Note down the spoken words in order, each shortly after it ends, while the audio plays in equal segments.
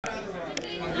Don't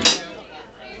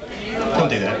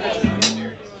do that.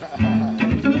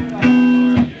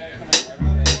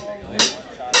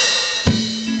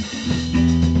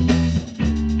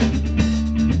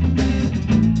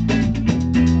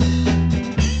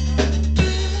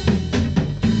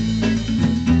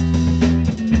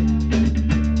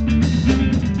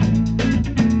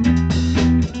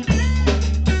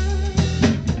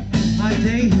 My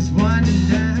day is winding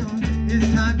down.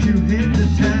 It's time to hit the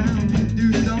town.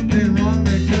 Do something wrong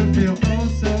that could feel oh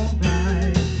so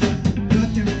right.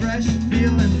 Looking fresh,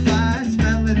 feeling fine,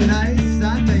 smelling nice.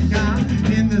 I think I'm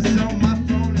in the zone. My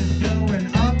phone is blowing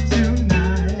up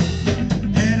tonight.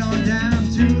 Head on down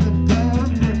to the pub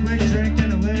for a quick drink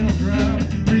and a little grub.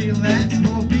 Relax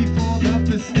more before the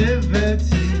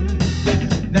festivities.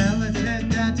 Now let's head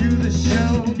down to the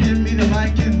show. Give me the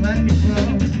mic and let me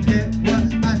flow. Get what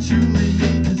I truly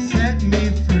need to set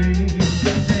me free.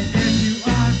 And if you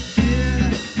are here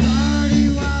to party,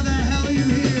 why the hell are you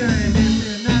here? And if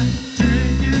you're not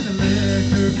drinking the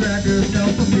liquor, grab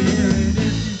yourself a beer. And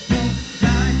if you don't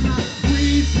like my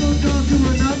weed, smoke on to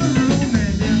another room.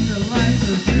 And if the lights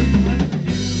are too bright for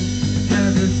you,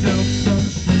 have yourself some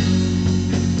shrooms.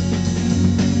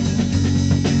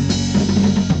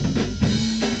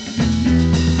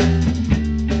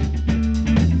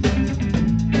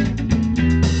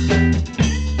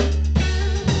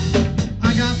 I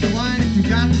got the wine if you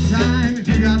got the time. If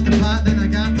you got the pot, then I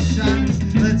got the shots.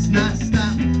 Let's not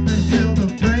stop until the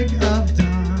break of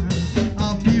dawn.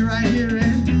 I'll be right here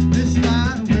in this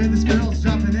spot where this girl's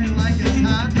dropping in like it's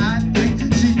hot. I think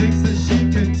she thinks that she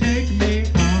could take me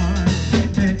on.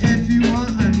 And if you want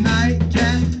a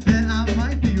nightcap, then I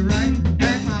might be right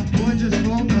back. My boy just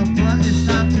rolled a blunt. It's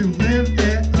time to live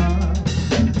it up.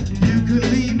 You could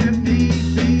leave if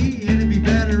need be. It'd be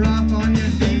better off on your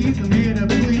knees. I'm here to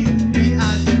please me.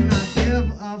 I do not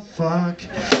give a fuck.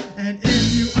 And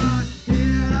if you are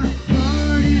here to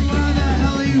party, why the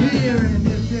hell are you here? And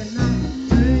if you're not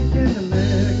drinking the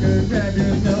liquor, grab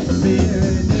yourself a beer.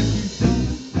 And if you don't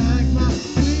like my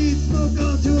weed, smoke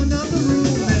on to another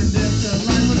room. And if the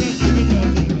light was too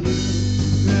dark for you,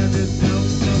 grab yourself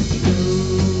some food.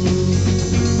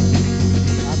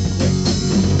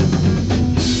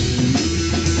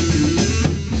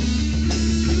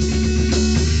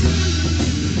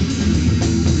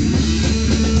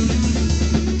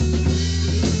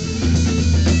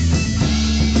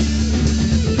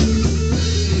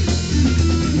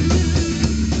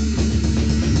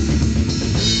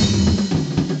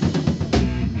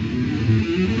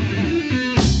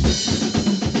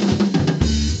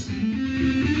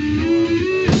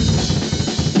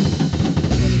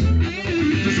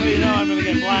 Just so you know, I'm gonna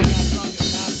get blackout drunk and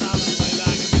pass out on the way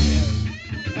back in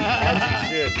the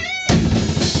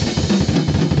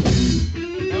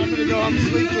And I'm gonna go home,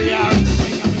 sleep 3 hours, and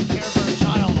wake up and care for a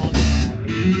child all day.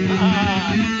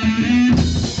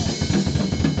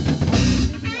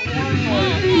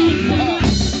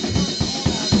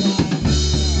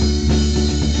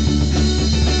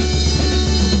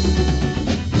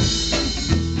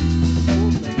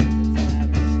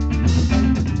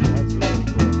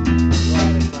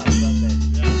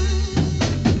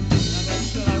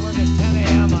 I work at 10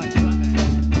 a.m. on Sunday.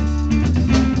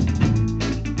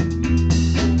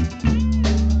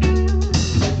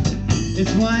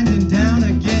 It's winding down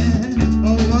again.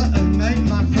 Oh, what a night,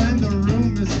 my friend. The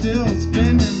room is still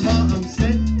spinning while I'm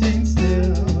sitting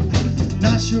still.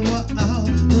 Not sure what I'll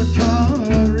recall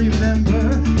or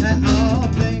remember at all.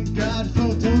 Thank God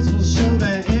photos will show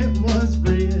that it was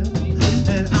real.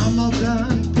 And I'm all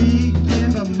done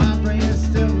peeking, but my brain is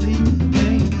still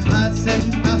leaking. I'd say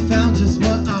I found just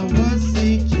what I was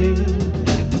seeking.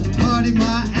 Party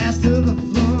my ass to the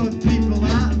floor with people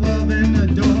I love and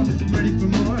adore. Ready for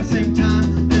more, same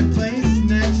time and place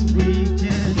next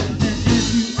weekend. And if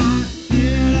you are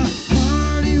here to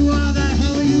party, why the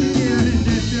hell are you here? And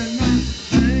if you're not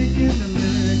drinking the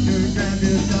liquor, grab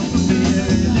yourself a beer.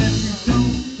 And if you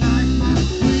don't like my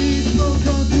weed, smoke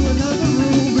on to another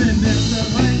room. And if the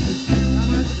light is too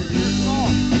much for you,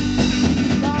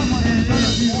 and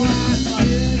if you are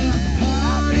here to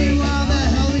party, why the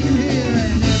hell are you here?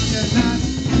 And if you're not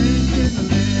drinking the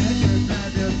liquor,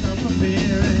 grab yourself a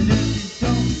beer. And if you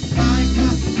don't like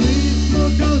my weed,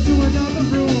 smoke on to another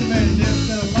room. And if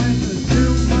the lights are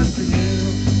too much for you,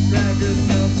 grab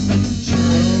yourself some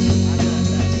shrooms.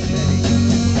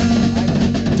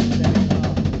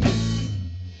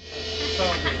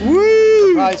 Woo!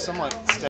 Surprise someone.